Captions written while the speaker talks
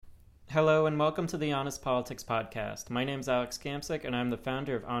Hello and welcome to the Honest Politics Podcast. My name is Alex Kamsick and I'm the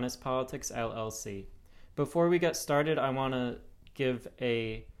founder of Honest Politics LLC. Before we get started, I want to give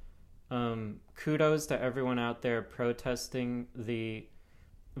a kudos to everyone out there protesting the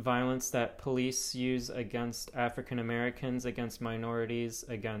violence that police use against African Americans, against minorities,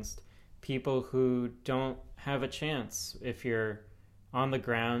 against people who don't have a chance. If you're on the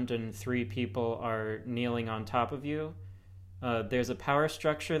ground and three people are kneeling on top of you, there's a power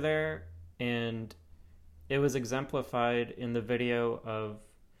structure there, and it was exemplified in the video of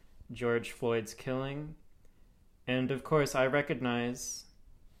George Floyd's killing. And of course, I recognize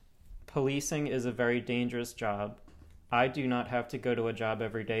policing is a very dangerous job. I do not have to go to a job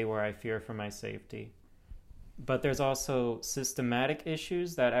every day where I fear for my safety. But there's also systematic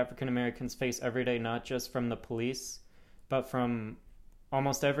issues that African Americans face every day, not just from the police, but from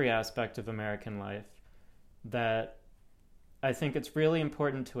almost every aspect of American life, that I think it's really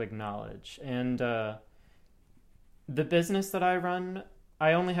important to acknowledge. And the business that I run,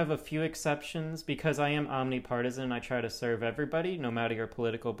 I only have a few exceptions because I am omnipartisan. I try to serve everybody, no matter your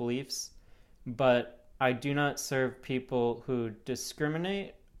political beliefs. But I do not serve people who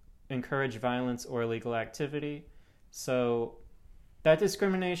discriminate, encourage violence, or illegal activity. So that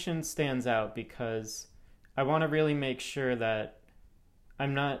discrimination stands out because I want to really make sure that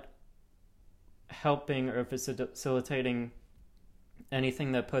I'm not helping or facilitating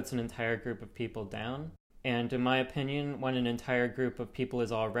anything that puts an entire group of people down. And in my opinion, when an entire group of people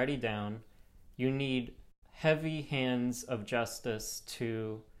is already down, you need heavy hands of justice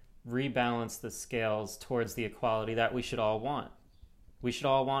to rebalance the scales towards the equality that we should all want. We should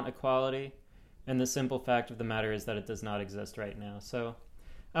all want equality, and the simple fact of the matter is that it does not exist right now. So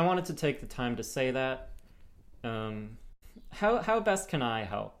I wanted to take the time to say that. How best can I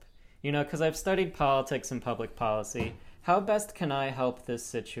help? Because I've studied politics and public policy. How best can I help this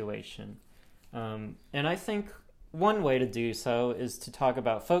situation? And I think one way to do so is to talk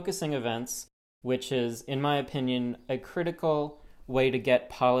about focusing events, which is, in my opinion, a critical way to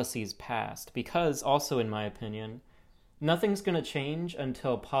get policies passed. Because, also in my opinion, nothing's going to change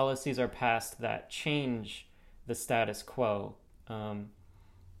until policies are passed that change the status quo.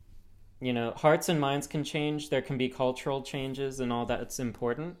 Hearts and minds can change. There can be cultural changes and all that's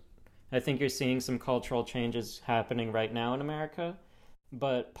important. I think you're seeing some cultural changes happening right now in America.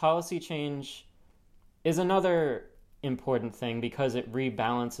 But policy change is another important thing because it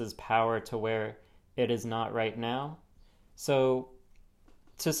rebalances power to where it is not right now. So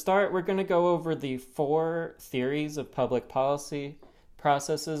to start, we're going to go over the 4 theories of public policy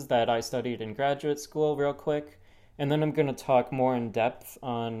processes that I studied in graduate school real quick. And then I'm going to talk more in depth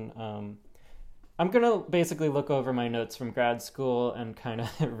on I'm going to basically look over my notes from grad school and kind of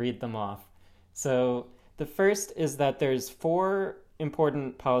read them off. So the first is that there's 4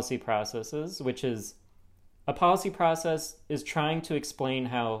 important policy processes, which is a policy process is trying to explain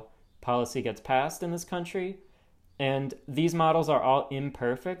how policy gets passed in this country. And these models are all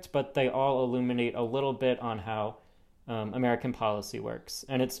imperfect, but they all illuminate a little bit on how American policy works.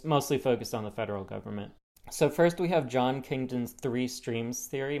 And it's mostly focused on the federal government. So first we have John Kingdon's 3 streams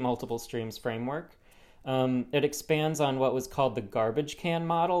theory, multiple streams framework. It expands on what was called the garbage can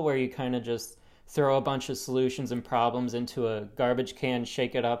model, where you kind of just throw a bunch of solutions and problems into a garbage can,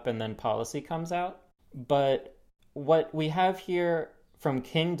 shake it up, and then policy comes out. But what we have here from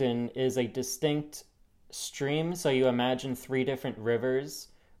Kingdon is a distinct stream. So you imagine 3 different rivers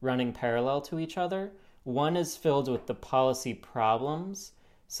running parallel to each other. One is filled with the policy problems.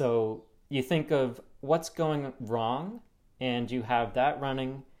 So you think of what's going wrong, and you have that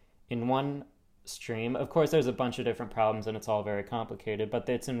running in one stream. Of course, there's a bunch of different problems, and it's all very complicated, but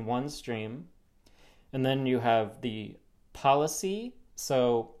it's in one stream. And then you have the policy.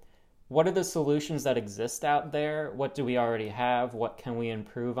 So what are the solutions that exist out there? What do we already have? What can we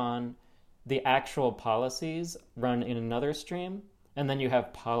improve on? The actual policies run in another stream. And then you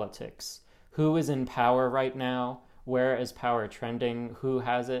have politics. Who is in power right now? Where is power trending? Who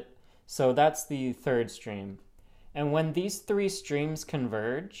has it? So that's the 3rd stream. And when these 3 streams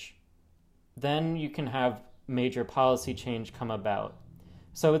converge, then you can have major policy change come about.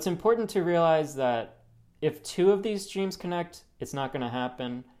 So it's important to realize that if 2 of these streams connect, it's not going to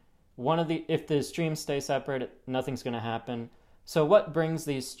happen. If the streams stay separate, nothing's going to happen. So what brings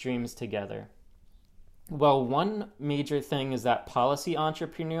these streams together? Well, one major thing is that policy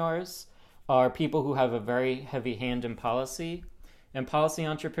entrepreneurs are people who have a very heavy hand in policy. And policy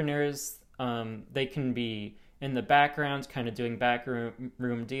entrepreneurs, they can be in the background, kind of doing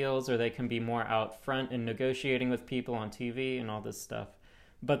backroom deals, or they can be more out front and negotiating with people on TV and all this stuff.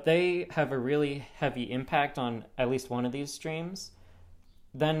 But they have a really heavy impact on at least one of these streams.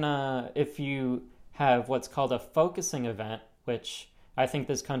 Then if you have what's called a focusing event, which I think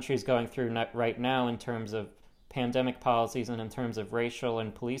this country is going through right now in terms of pandemic policies and in terms of racial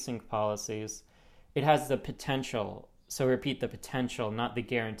and policing policies, it has the potential. So repeat, the potential, not the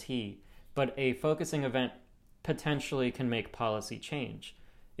guarantee. But a focusing event potentially can make policy change.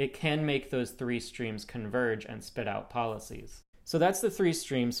 It can make those three streams converge and spit out policies. So that's the three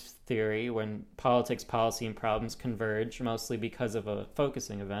streams theory, when politics, policy, and problems converge, mostly because of a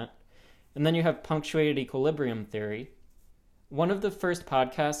focusing event. And then you have punctuated equilibrium theory. One of the first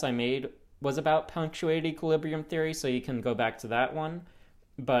podcasts I made was about punctuated equilibrium theory, so you can go back to that one.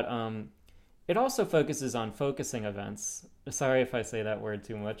 But it also focuses on focusing events. Sorry if I say that word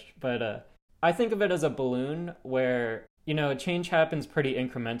too much, but I think of it as a balloon where, change happens pretty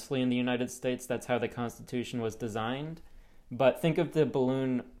incrementally in the United States. That's how the Constitution was designed. But think of the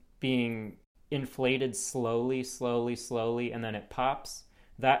balloon being inflated slowly, and then it pops.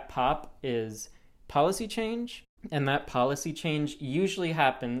 That pop is policy change, and that policy change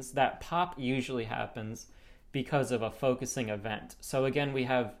that pop usually happens because of a focusing event. So again, we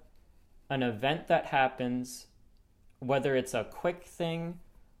have an event that happens, whether it's a quick thing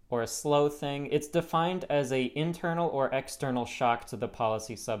or a slow thing. It's defined as an internal or external shock to the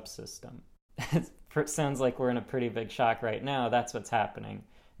policy subsystem. It sounds like we're in a pretty big shock right now. That's what's happening.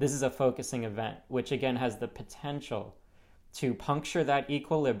 This is a focusing event, which again has the potential to puncture that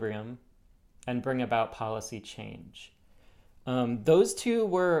equilibrium and bring about policy change. Those two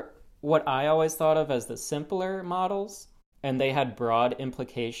were what I always thought of as the simpler models, and they had broad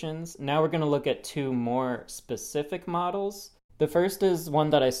implications. Now we're going to look at two more specific models. The first is one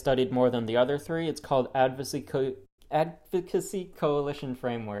that I studied more than the other three. It's called Advocacy Coalition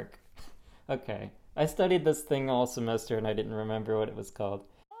Framework. Okay, I studied this thing all semester and I didn't remember what it was called.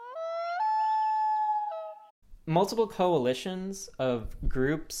 Multiple coalitions of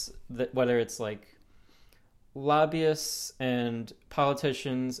groups, that whether it's like lobbyists and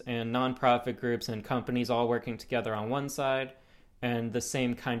politicians and nonprofit groups and companies all working together on one side and the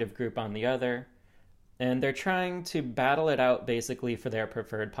same kind of group on the other. And they're trying to battle it out basically for their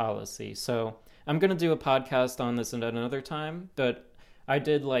preferred policy. So I'm going to do a podcast on this at another time, but I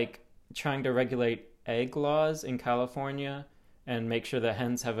did trying to regulate egg laws in California and make sure the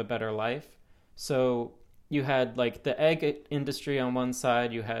hens have a better life. So you had the egg industry on one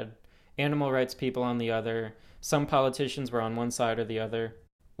side, you had animal rights people on the other, some politicians were on one side or the other.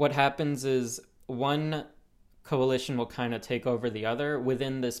 What happens is one coalition will kind of take over the other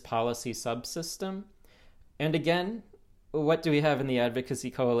within this policy subsystem. And again, what do we have in the Advocacy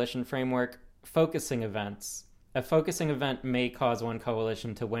Coalition Framework? Focusing events. A focusing event may cause one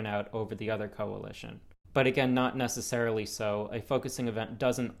coalition to win out over the other coalition. But again, not necessarily so. A focusing event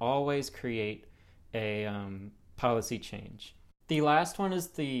doesn't always create a policy change. The last one is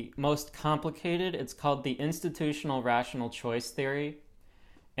the most complicated. It's called the Institutional Rational Choice Theory.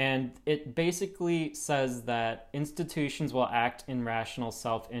 And it basically says that institutions will act in rational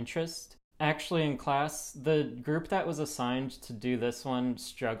self-interest. Actually, in class, the group that was assigned to do this one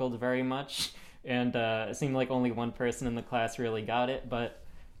struggled very much. And it seemed like only one person in the class really got it. But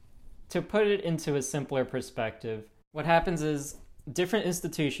to put it into a simpler perspective, what happens is different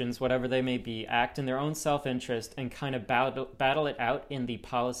institutions, whatever they may be, act in their own self-interest and kind of battle it out in the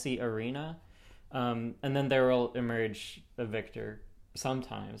policy arena. And then there will emerge a victor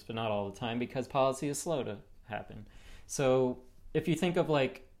sometimes, but not all the time, because policy is slow to happen. So if you think of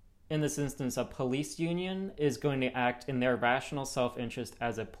in this instance, a police union is going to act in their rational self-interest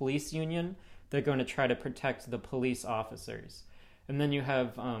as a police union. They're going to try to protect the police officers. And then you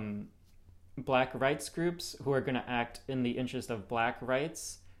have black rights groups who are going to act in the interest of black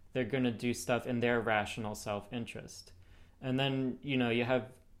rights. They're going to do stuff in their rational self-interest. And then, you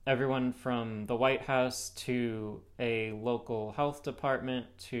have everyone from the White House to a local health department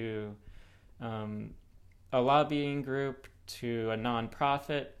to a lobbying group to a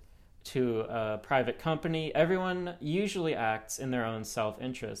nonprofit to a private company. Everyone usually acts in their own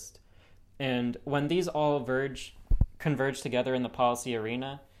self-interest. And when these all converge together in the policy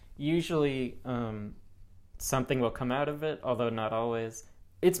arena, usually something will come out of it, although not always.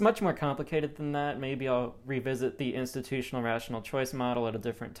 It's much more complicated than that. Maybe I'll revisit the institutional rational choice model at a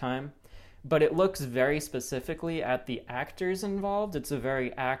different time. But it looks very specifically at the actors involved. It's a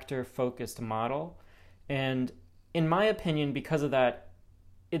very actor-focused model. And in my opinion, because of that,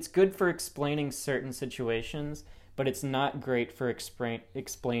 it's good for explaining certain situations, but it's not great for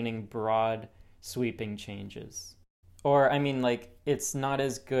explaining broad, sweeping changes. Or, it's not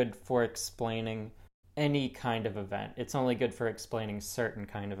as good for explaining any kind of event. It's only good for explaining certain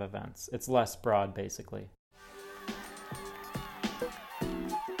kind of events. It's less broad, basically.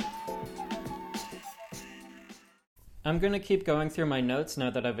 I'm going to keep going through my notes now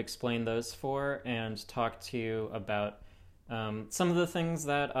that I've explained those four and talk to you about some of the things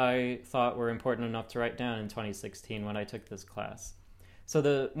that I thought were important enough to write down in 2016 when I took this class.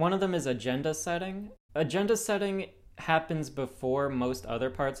 So one of them is agenda setting. Agenda setting happens before most other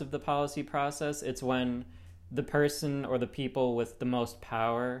parts of the policy process. It's when the person or the people with the most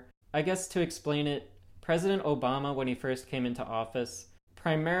power, I guess to explain it, President Obama, when he first came into office,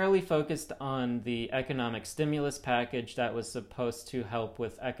 primarily focused on the economic stimulus package that was supposed to help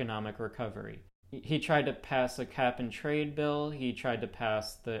with economic recovery. He tried to pass a cap and trade bill. He tried to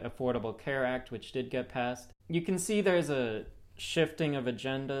pass the Affordable Care Act, which did get passed. You can see there's a shifting of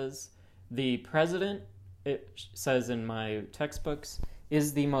agendas. The president, it says in my textbooks,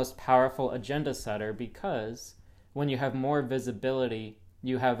 is the most powerful agenda setter because when you have more visibility,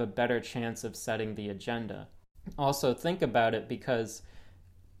 you have a better chance of setting the agenda. Also, think about it because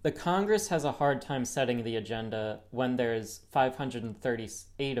the Congress has a hard time setting the agenda when there's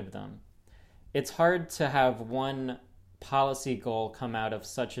 538 of them. It's hard to have one policy goal come out of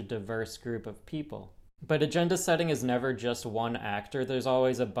such a diverse group of people. But agenda setting is never just one actor. There's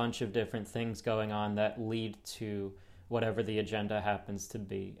always a bunch of different things going on that lead to whatever the agenda happens to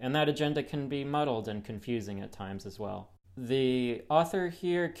be. And that agenda can be muddled and confusing at times as well. The author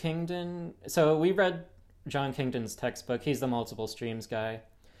here, Kingdon, so we read John Kingdon's textbook. He's the multiple streams guy.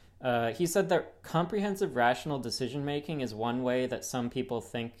 He said that comprehensive rational decision-making is one way that some people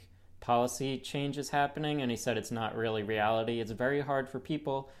think policy change is happening, and he said it's not really reality. It's very hard for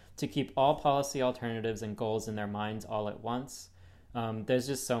people to keep all policy alternatives and goals in their minds all at once. There's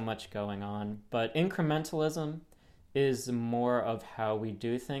just so much going on. But incrementalism is more of how we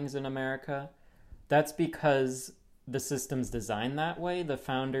do things in America. That's because the system's designed that way. The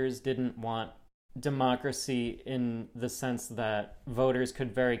founders didn't want democracy in the sense that voters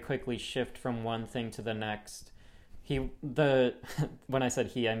could very quickly shift from one thing to the next. When I said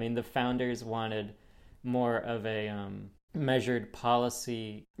he, I mean the founders wanted more of a measured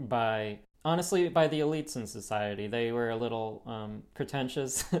policy by the elites in society. They were a little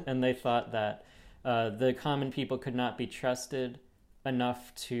pretentious and they thought that the common people could not be trusted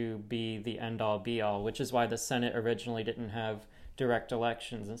enough to be the end-all be-all, which is why the Senate originally didn't have direct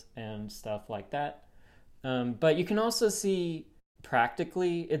elections and stuff like that. But you can also see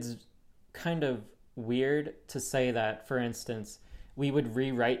practically it's kind of weird to say that, for instance, we would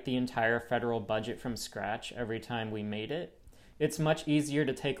rewrite the entire federal budget from scratch every time we made it. It's much easier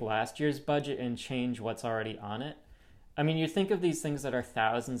to take last year's budget and change what's already on it. I mean, you think of these things that are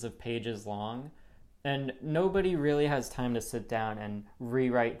thousands of pages long, and nobody really has time to sit down and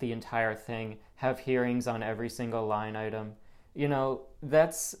rewrite the entire thing, have hearings on every single line item. You know,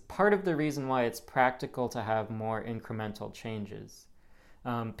 that's part of the reason why it's practical to have more incremental changes.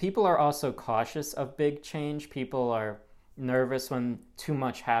 People are also cautious of big change. People are nervous when too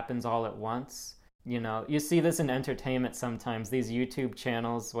much happens all at once. You know, you see this in entertainment sometimes, these YouTube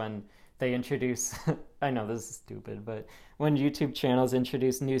channels when they introduce, I know this is stupid, but when YouTube channels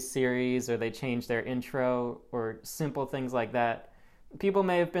introduce new series or they change their intro or simple things like that, people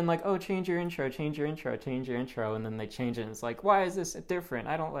may have been like, oh, change your intro, change your intro, change your intro, and then they change it and it's like, why is this different?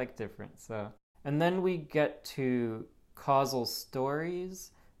 I don't like different. So, and then we get to causal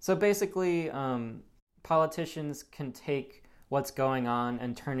stories. So basically, politicians can take what's going on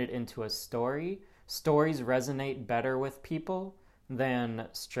and turn it into a story. Stories resonate better with people than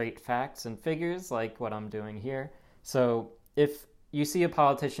straight facts and figures like what I'm doing here. So if you see a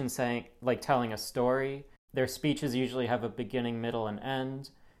politician saying, like telling a story, their speeches usually have a beginning, middle, and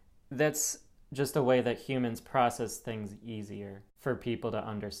end. That's just a way that humans process things easier for people to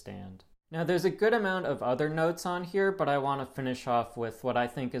understand. Now, there's a good amount of other notes on here, but I want to finish off with what I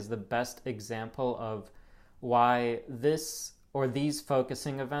think is the best example of why this or these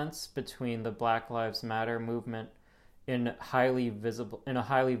focusing events between the Black Lives Matter movement in a highly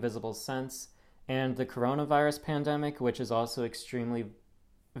visible sense and the coronavirus pandemic, which is also extremely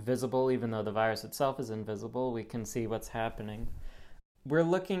visible, even though the virus itself is invisible, we can see what's happening. We're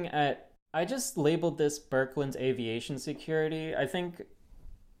looking at, I just labeled this Birkeland's Aviation Security. I think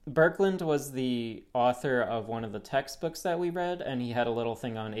Birkeland was the author of one of the textbooks that we read, and he had a little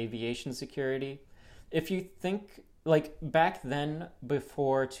thing on aviation security. If you think, like back then,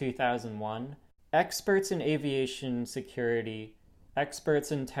 before 2001, experts in aviation security,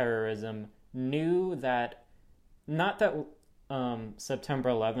 experts in terrorism, knew that, not that September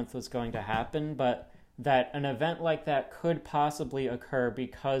 11th was going to happen, but that an event like that could possibly occur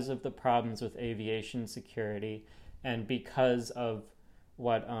because of the problems with aviation security and because of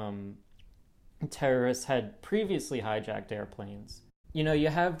what terrorists had previously hijacked airplanes. You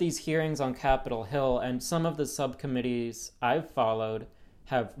have these hearings on Capitol Hill, and some of the subcommittees I've followed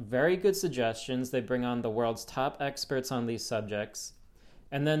have very good suggestions. They bring on the world's top experts on these subjects,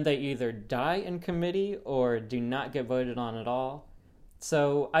 and then they either die in committee or do not get voted on at all.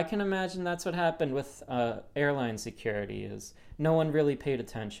 So I can imagine that's what happened with airline security. Is no one really paid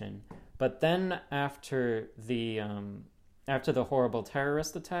attention. But then after the horrible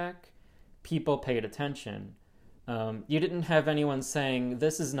terrorist attack, people paid attention. You didn't have anyone saying,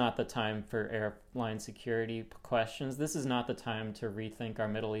 this is not the time for airline security questions. This is not the time to rethink our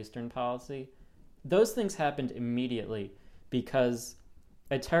Middle Eastern policy. Those things happened immediately because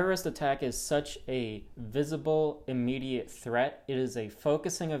a terrorist attack is such a visible, immediate threat. It is a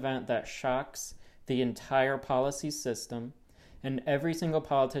focusing event that shocks the entire policy system, and every single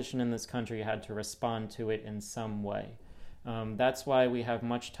politician in this country had to respond to it in some way. That's why we have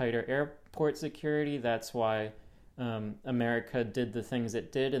much tighter airport security. That's why America did the things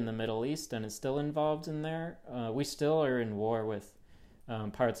it did in the Middle East and is still involved in there. We still are in war with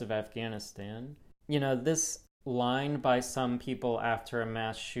parts of Afghanistan. This line by some people after a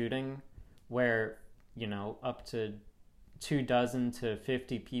mass shooting where, up to 24 to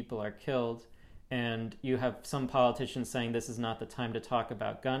 50 people are killed, and you have some politicians saying this is not the time to talk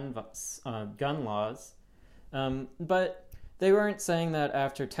about gun laws. But they weren't saying that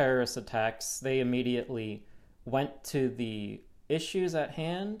after terrorist attacks, they immediately went to the issues at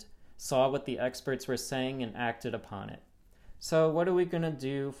hand, saw what the experts were saying, and acted upon it. So what are we going to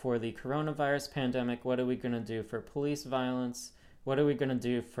do for the coronavirus pandemic? What are we going to do for police violence? What are we going to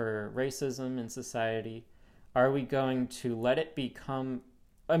do for racism in society? Are we going to let it become...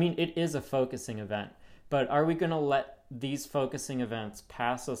 it is a focusing event, but are we going to let these focusing events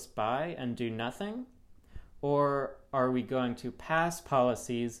pass us by and do nothing? Or are we going to pass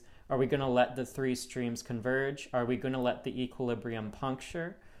policies? Are we going to let the three streams converge? Are we going to let the equilibrium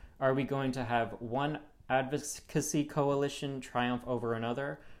puncture? Are we going to have one advocacy coalition triumph over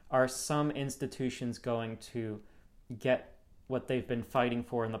another? Are some institutions going to get what they've been fighting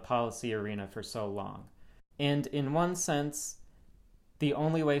for in the policy arena for so long? And in one sense, the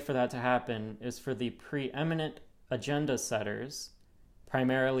only way for that to happen is for the preeminent agenda setters,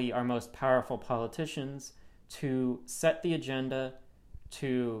 primarily our most powerful politicians, to set the agenda,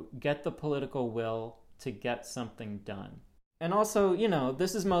 to get the political will to get something done. And also,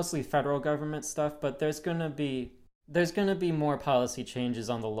 this is mostly federal government stuff, but there's going to be more policy changes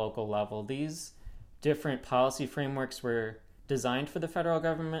on the local level. These different policy frameworks were designed for the federal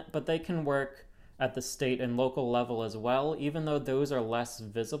government, but they can work at the state and local level as well, even though those are less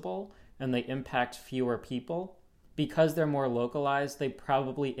visible and they impact fewer people. Because they're more localized, they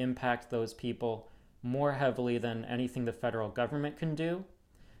probably impact those people more heavily than anything the federal government can do.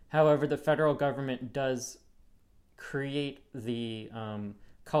 However, the federal government does create the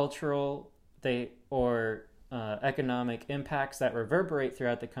cultural economic impacts that reverberate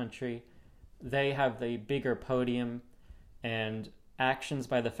throughout the country. They have the bigger podium, and actions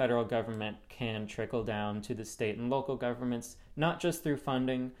by the federal government can trickle down to the state and local governments, not just through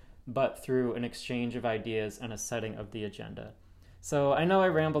funding, but through an exchange of ideas and a setting of the agenda. So I know I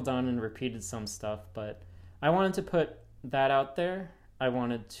rambled on and repeated some stuff, but I wanted to put that out there. I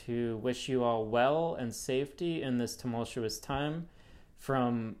wanted to wish you all well and safety in this tumultuous time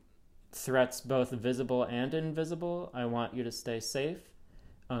from threats both visible and invisible. I want you to stay safe.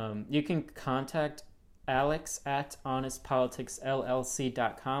 You can contact Alex at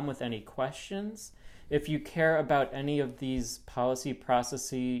honestpoliticsllc.com with any questions. If you care about any of these policy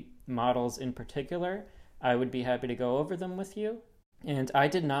processy models in particular, I would be happy to go over them with you. And I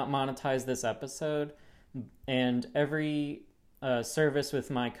did not monetize this episode, and every service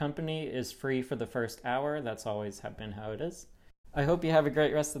with my company is free for the first hour. That's always been how it is. I hope you have a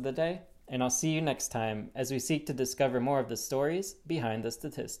great rest of the day, and I'll see you next time as we seek to discover more of the stories behind the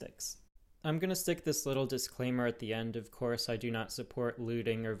statistics. I'm going to stick this little disclaimer at the end. Of course, I do not support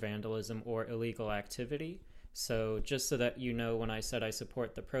looting or vandalism or illegal activity. So just so that you know, when I said I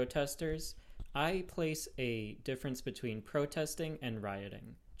support the protesters, I place a difference between protesting and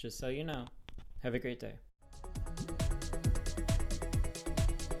rioting. Just so you know. Have a great day.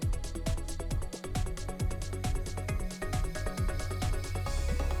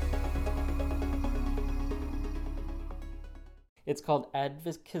 It's called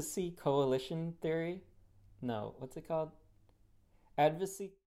advocacy coalition theory. No, what's it called? Advocacy